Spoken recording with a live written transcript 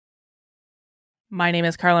My name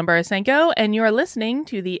is Carlin Barasenko, and you're listening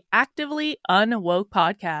to the Actively Unwoke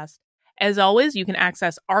podcast. As always, you can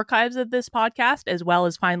access archives of this podcast, as well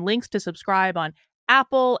as find links to subscribe on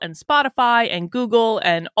Apple and Spotify and Google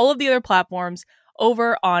and all of the other platforms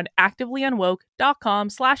over on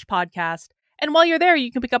activelyunwoke.com/podcast. And while you're there,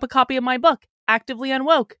 you can pick up a copy of my book, Actively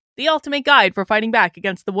Unwoke, the ultimate guide for fighting back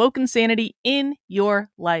against the woke insanity in your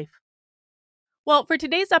life. Well, for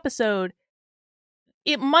today's episode,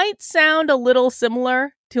 it might sound a little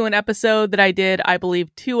similar to an episode that I did, I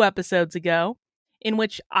believe, 2 episodes ago, in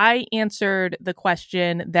which I answered the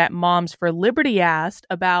question that Moms for Liberty asked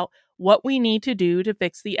about what we need to do to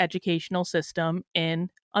fix the educational system in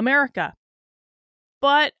America.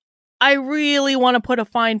 But I really want to put a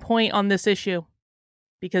fine point on this issue,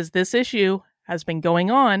 because this issue has been going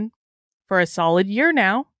on for a solid year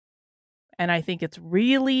now, and I think it's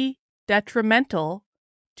really detrimental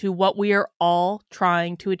to what we are all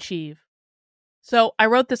trying to achieve. So I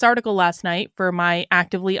wrote this article last night for my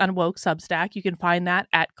Actively Unwoke Substack. You can find that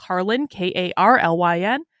at Carlin,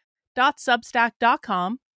 Karlyn,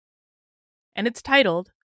 .substack.com. And it's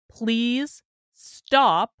titled, Please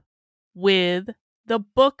Stop with the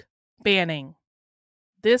Book Banning.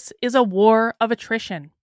 This is a war of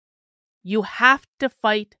attrition. You have to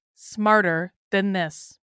fight smarter than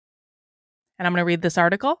this. And I'm going to read this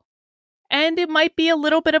article. And it might be a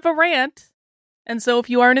little bit of a rant. And so if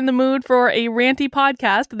you aren't in the mood for a ranty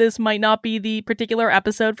podcast, this might not be the particular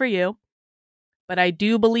episode for you. But I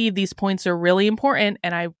do believe these points are really important.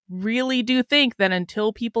 And I really do think that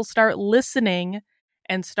until people start listening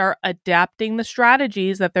and start adapting the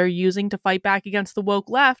strategies that they're using to fight back against the woke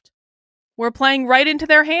left, we're playing right into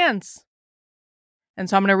their hands. And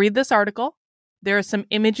so I'm going to read this article. There are some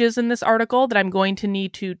images in this article that I'm going to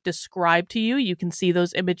need to describe to you. You can see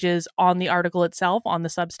those images on the article itself on the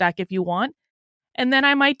Substack if you want. And then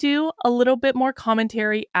I might do a little bit more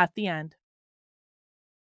commentary at the end.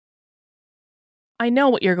 I know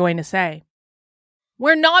what you're going to say.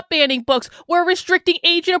 We're not banning books. We're restricting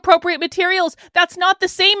age-inappropriate materials. That's not the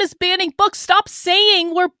same as banning books. Stop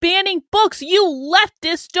saying we're banning books. You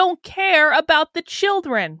leftists don't care about the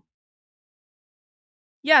children.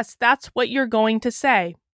 Yes, that's what you're going to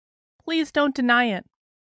say. Please don't deny it.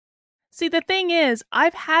 See, the thing is,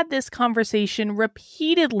 I've had this conversation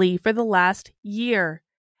repeatedly for the last year.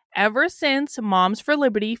 Ever since Moms for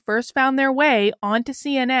Liberty first found their way onto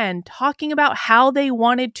CNN talking about how they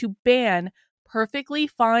wanted to ban perfectly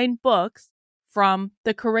fine books from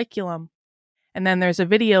the curriculum. And then there's a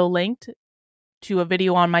video linked to a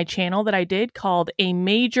video on my channel that I did called A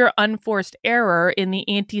Major Unforced Error in the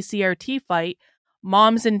Anti-CRT Fight.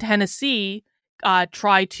 Moms in Tennessee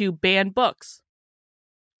try to ban books.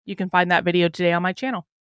 You can find that video today on my channel.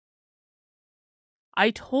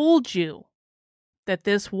 I told you that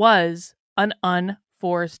this was an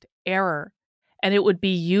unforced error and it would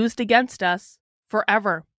be used against us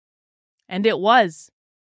forever. And it was.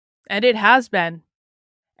 And it has been.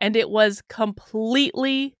 And it was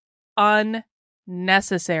completely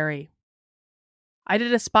unnecessary. I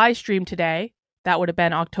did a spy stream today. That would have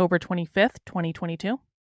been October 25th, 2022.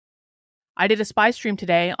 I did a spy stream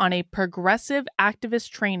today on a progressive activist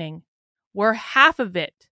training where half of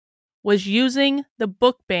it was using the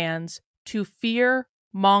book bans to fear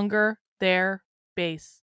monger their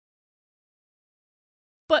base.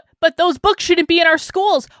 But those books shouldn't be in our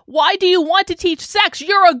schools. Why do you want to teach sex?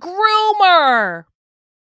 You're a groomer.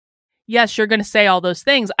 Yes, you're going to say all those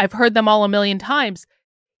things. I've heard them all a million times.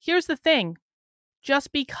 Here's the thing.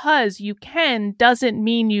 Just because you can doesn't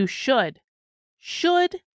mean you should.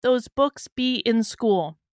 Should those books be in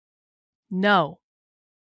school? No.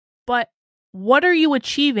 But what are you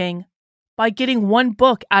achieving by getting one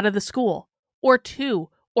book out of the school? Or 2?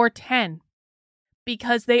 Or 10?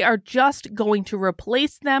 Because they are just going to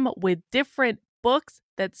replace them with different books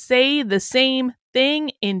that say the same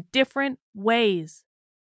thing in different ways.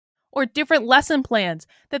 Or different lesson plans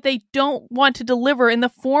that they don't want to deliver in the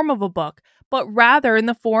form of a book, but rather in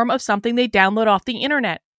the form of something they download off the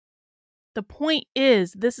internet. The point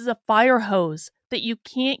is, this is a fire hose that you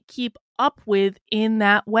can't keep up with in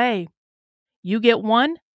that way. You get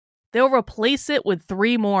one, they'll replace it with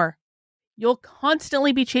 3 more. You'll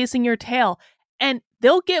constantly be chasing your tail, and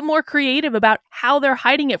they'll get more creative about how they're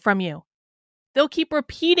hiding it from you. They'll keep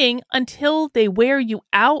repeating until they wear you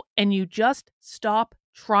out and you just stop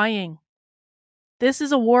trying. This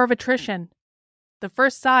is a war of attrition. The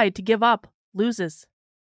first side to give up loses.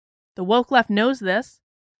 The woke left knows this,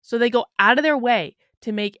 so they go out of their way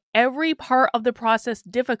to make every part of the process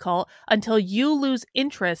difficult until you lose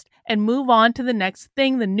interest and move on to the next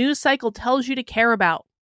thing the news cycle tells you to care about.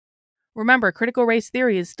 Remember, critical race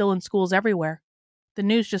theory is still in schools everywhere. The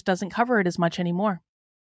news just doesn't cover it as much anymore.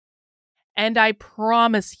 And I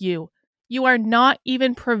promise you, you are not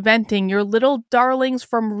even preventing your little darlings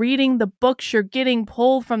from reading the books you're getting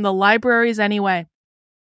pulled from the libraries anyway.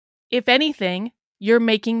 If anything, you're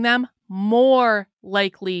making them more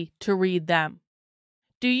likely to read them.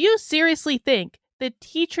 Do you seriously think the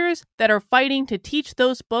teachers that are fighting to teach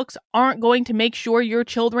those books aren't going to make sure your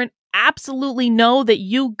children absolutely know that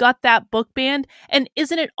you got that book banned? And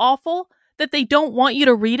isn't it awful that they don't want you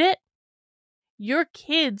to read it? Your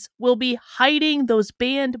kids will be hiding those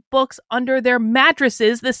banned books under their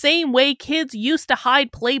mattresses the same way kids used to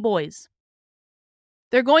hide Playboys.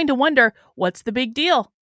 They're going to wonder, what's the big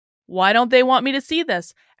deal? Why don't they want me to see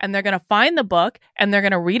this? And they're going to find the book and they're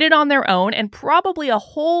going to read it on their own, and probably a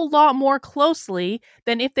whole lot more closely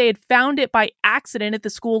than if they had found it by accident at the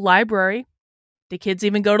school library. Do kids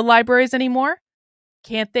even go to libraries anymore?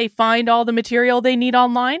 Can't they find all the material they need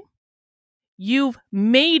online? You've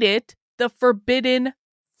made it the forbidden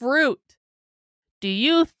fruit. Do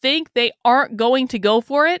you think they aren't going to go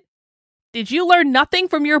for it? Did you learn nothing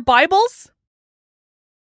from your Bibles?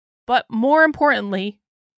 But more importantly,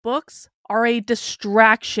 books are a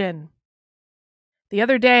distraction. The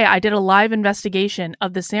other day, I did a live investigation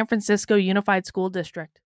of the San Francisco Unified School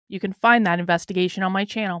District. You can find that investigation on my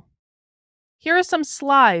channel. Here are some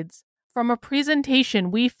slides from a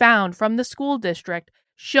presentation we found from the school district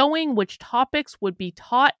showing which topics would be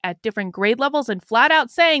taught at different grade levels and flat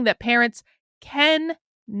out saying that parents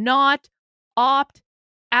cannot opt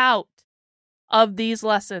out of these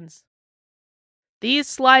lessons. These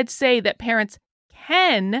slides say that parents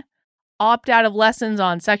can opt out of lessons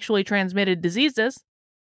on sexually transmitted diseases,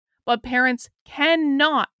 but parents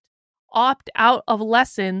cannot opt out of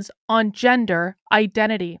lessons on gender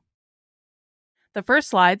identity. The first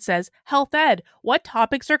slide says, Health Ed, what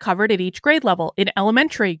topics are covered at each grade level? In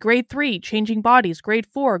elementary, grade 3, changing bodies, grade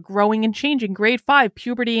 4, growing and changing, grade 5,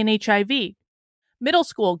 puberty and HIV. Middle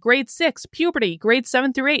school, grade 6, puberty, grade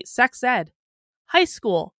 7 through 8, sex ed. High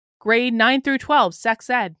school, grade 9 through 12, sex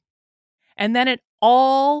ed. And then at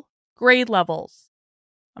all grade levels,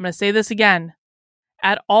 I'm going to say this again,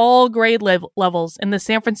 at all grade levels in the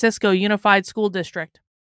San Francisco Unified School District.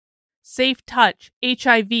 Safe touch,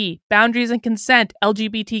 HIV, boundaries and consent,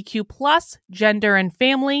 LGBTQ+, gender and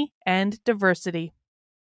family, and diversity.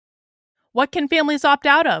 What can families opt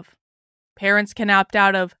out of? Parents can opt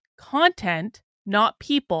out of content, not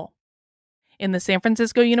people. In the San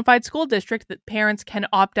Francisco Unified School District, that parents can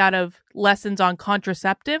opt out of lessons on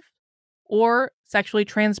contraceptive or sexually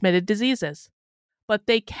transmitted diseases. But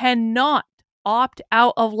they cannot opt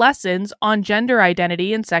out of lessons on gender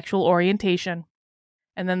identity and sexual orientation.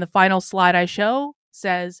 And then the final slide I show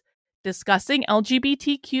says, discussing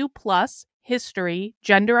LGBTQ+ history,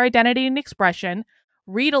 gender identity and expression,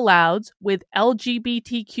 read alouds with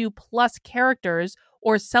LGBTQ+ characters,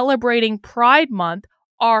 or celebrating Pride Month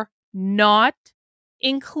are not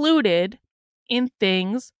included in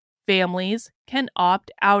things families can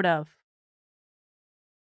opt out of.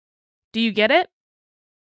 Do you get it?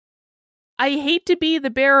 I hate to be the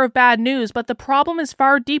bearer of bad news, but the problem is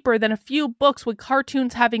far deeper than a few books with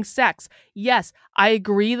cartoons having sex. Yes, I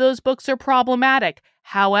agree those books are problematic.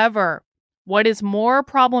 However, what is more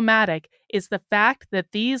problematic is the fact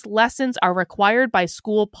that these lessons are required by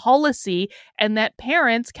school policy and that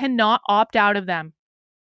parents cannot opt out of them.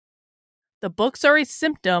 The books are a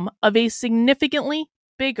symptom of a significantly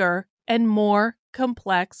bigger and more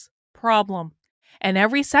complex problem. And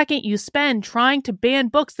every second you spend trying to ban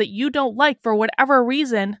books that you don't like for whatever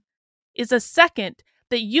reason is a second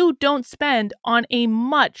that you don't spend on a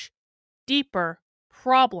much deeper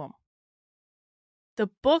problem. The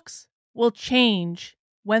books will change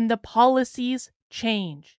when the policies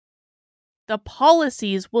change. The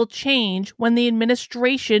policies will change when the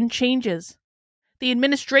administration changes. The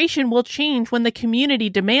administration will change when the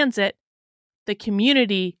community demands it. The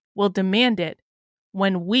community will demand it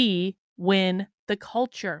when we win the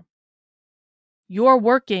culture. You're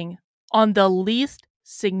working on the least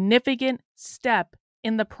significant step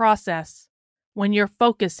in the process when you're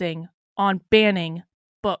focusing on banning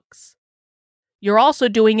books. You're also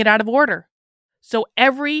doing it out of order. So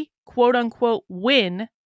every quote-unquote win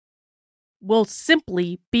will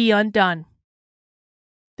simply be undone.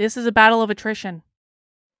 This is a battle of attrition.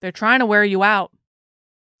 They're trying to wear you out.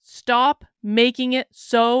 Stop making it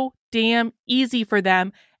so damn easy for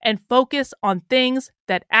them and focus on things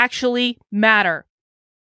that actually matter.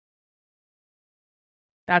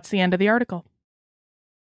 That's the end of the article.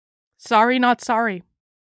 Sorry, not sorry.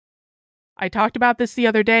 I talked about this the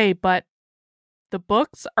other day, but the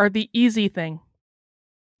books are the easy thing.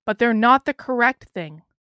 But they're not the correct thing.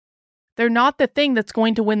 They're not the thing that's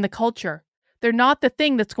going to win the culture. They're not the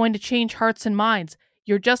thing that's going to change hearts and minds.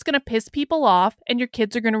 You're just going to piss people off, and your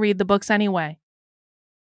kids are going to read the books anyway.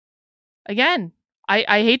 Again,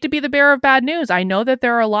 I hate to be the bearer of bad news. I know that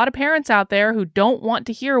there are a lot of parents out there who don't want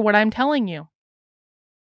to hear what I'm telling you.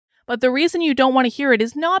 But the reason you don't want to hear it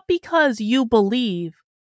is not because you believe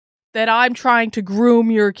that I'm trying to groom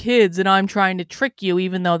your kids and I'm trying to trick you,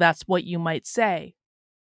 even though that's what you might say.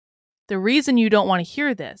 The reason you don't want to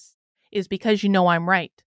hear this is because you know I'm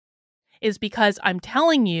right. Is because I'm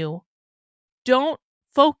telling you, don't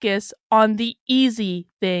focus on the easy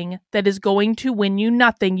thing that is going to win you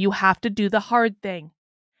nothing. You have to do the hard thing.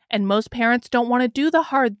 And most parents don't want to do the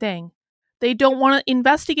hard thing. They don't want to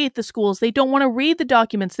investigate the schools. They don't want to read the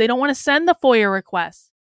documents. They don't want to send the FOIA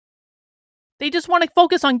requests. They just want to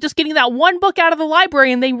focus on just getting that one book out of the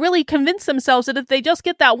library, and they really convince themselves that if they just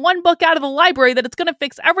get that one book out of the library that it's going to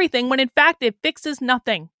fix everything, when in fact it fixes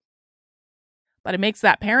nothing. But it makes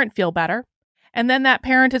that parent feel better. And then that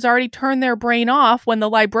parent has already turned their brain off when the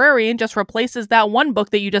librarian just replaces that one book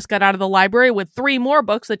that you just got out of the library with 3 more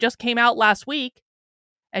books that just came out last week.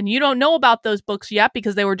 And you don't know about those books yet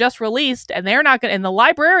because they were just released, and they're not going to, and the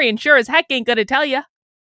librarian sure as heck ain't going to tell you.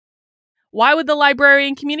 Why would the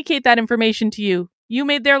librarian communicate that information to you? You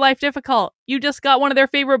made their life difficult. You just got one of their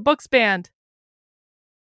favorite books banned.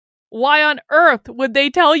 Why on earth would they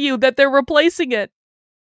tell you that they're replacing it?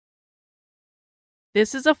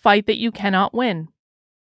 This is a fight that you cannot win.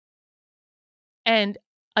 And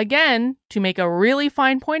again, to make a really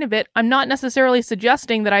fine point of it, I'm not necessarily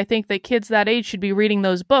suggesting that I think that kids that age should be reading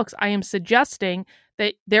those books. I am suggesting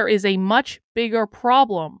that there is a much bigger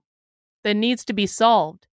problem that needs to be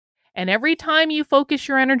solved. And every time you focus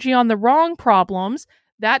your energy on the wrong problems,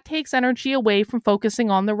 that takes energy away from focusing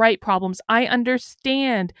on the right problems. I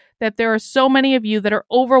understand that there are so many of you that are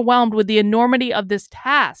overwhelmed with the enormity of this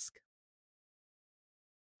task.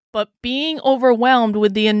 But being overwhelmed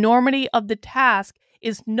with the enormity of the task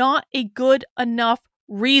is not a good enough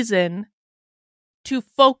reason to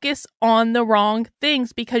focus on the wrong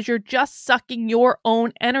things, because you're just sucking your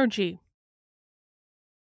own energy.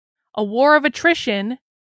 A war of attrition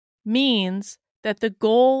means that the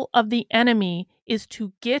goal of the enemy is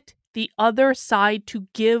to get the other side to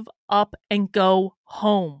give up and go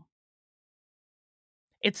home.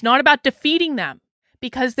 It's not about defeating them,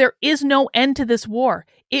 because there is no end to this war.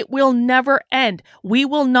 It will never end. We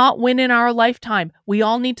will not win in our lifetime. We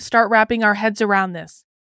all need to start wrapping our heads around this.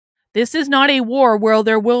 This is not a war where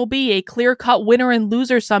there will be a clear-cut winner and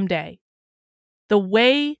loser someday. The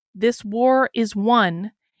way this war is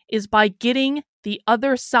won is by getting the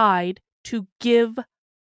other side to give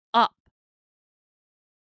up.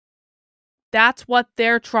 That's what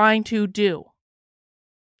they're trying to do.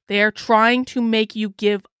 They're trying to make you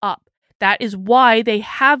give up. That is why they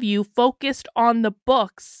have you focused on the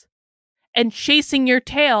books and chasing your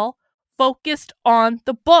tail, focused on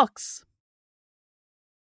the books.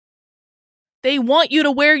 They want you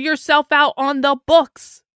to wear yourself out on the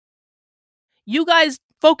books. You guys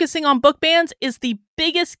focusing on book bans is the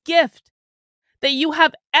biggest gift that you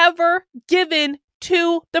have ever given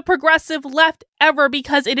to the progressive left ever,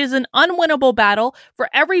 because it is an unwinnable battle. For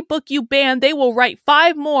every book you ban, they will write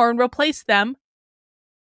 5 more and replace them.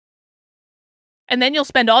 And then you'll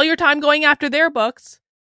spend all your time going after their books.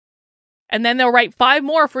 And then they'll write 5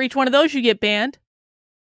 more for each one of those you get banned.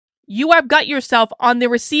 You have got yourself on the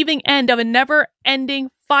receiving end of a never-ending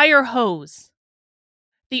fire hose.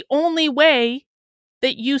 The only way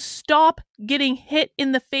that you stop getting hit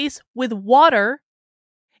in the face with water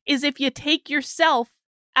is if you take yourself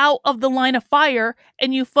out of the line of fire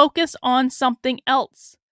and you focus on something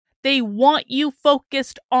else. They want you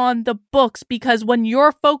focused on the books, because when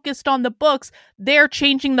you're focused on the books, they're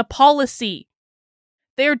changing the policy.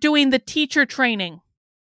 They're doing the teacher training.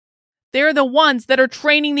 They're the ones that are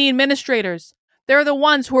training the administrators. They're the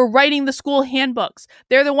ones who are writing the school handbooks.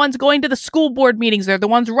 They're the ones going to the school board meetings. They're the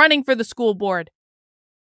ones running for the school board.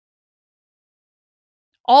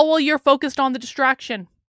 All while you're focused on the distraction,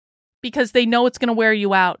 because they know it's going to wear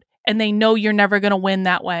you out, and they know you're never going to win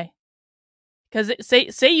that way. Because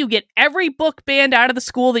say you get every book banned out of the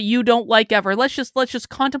school that you don't like ever. Let's just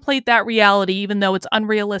contemplate that reality, even though it's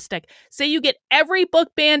unrealistic. Say you get every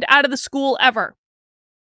book banned out of the school ever.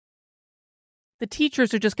 The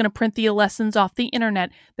teachers are just going to print the lessons off the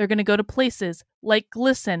internet. They're going to go to places like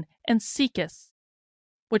GLSEN and SECUS,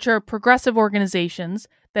 which are progressive organizations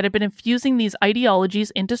that have been infusing these ideologies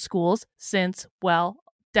into schools since, well,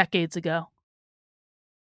 decades ago.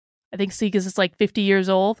 I think SECUS is like 50 years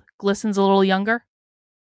old. GLSEN's a little younger.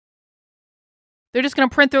 They're just going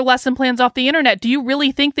to print their lesson plans off the internet. Do you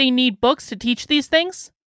really think they need books to teach these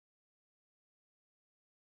things?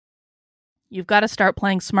 You've got to start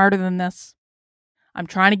playing smarter than this. I'm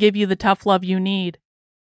trying to give you the tough love you need.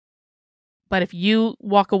 But if you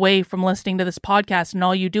walk away from listening to this podcast and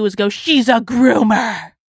all you do is go, she's a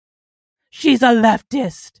groomer, she's a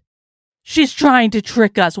leftist, she's trying to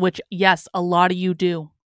trick us, which, yes, a lot of you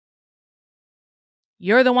do.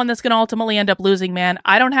 You're the one that's going to ultimately end up losing, man.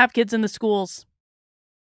 I don't have kids in the schools,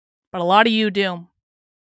 but a lot of you do.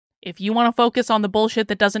 If you want to focus on the bullshit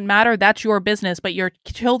that doesn't matter, that's your business, but your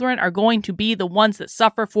children are going to be the ones that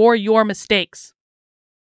suffer for your mistakes.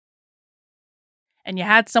 And you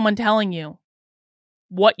had someone telling you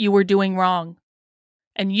what you were doing wrong,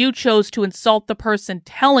 and you chose to insult the person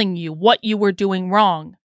telling you what you were doing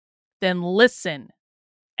wrong, then listen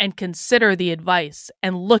and consider the advice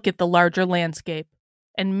and look at the larger landscape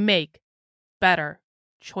and make better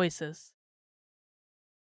choices.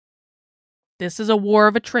 This is a war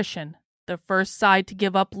of attrition. The first side to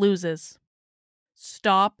give up loses.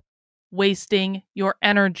 Stop wasting your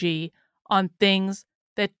energy on things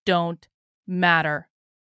that don't matter.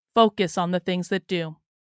 Focus on the things that do.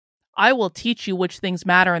 I will teach you which things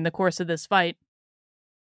matter in the course of this fight.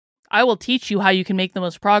 I will teach you how you can make the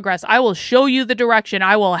most progress. I will show you the direction.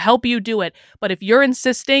 I will help you do it. But if you're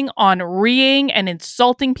insisting on reeing and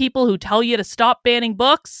insulting people who tell you to stop banning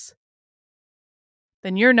books,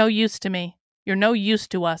 then you're no use to me. You're no use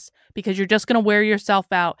to us because you're just going to wear yourself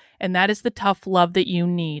out. And that is the tough love that you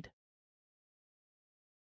need.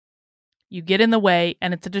 You get in the way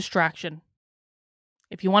and it's a distraction.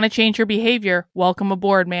 If you want to change your behavior, welcome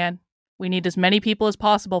aboard, man. We need as many people as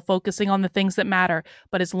possible focusing on the things that matter.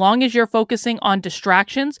 But as long as you're focusing on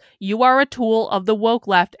distractions, you are a tool of the woke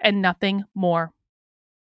left and nothing more.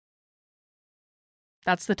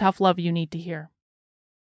 That's the tough love you need to hear.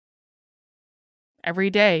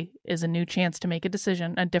 Every day is a new chance to make a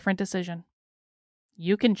decision, a different decision.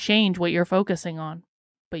 You can change what you're focusing on,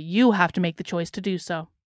 but you have to make the choice to do so.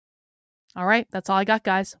 All right, that's all I got,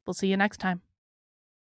 guys. We'll see you next time.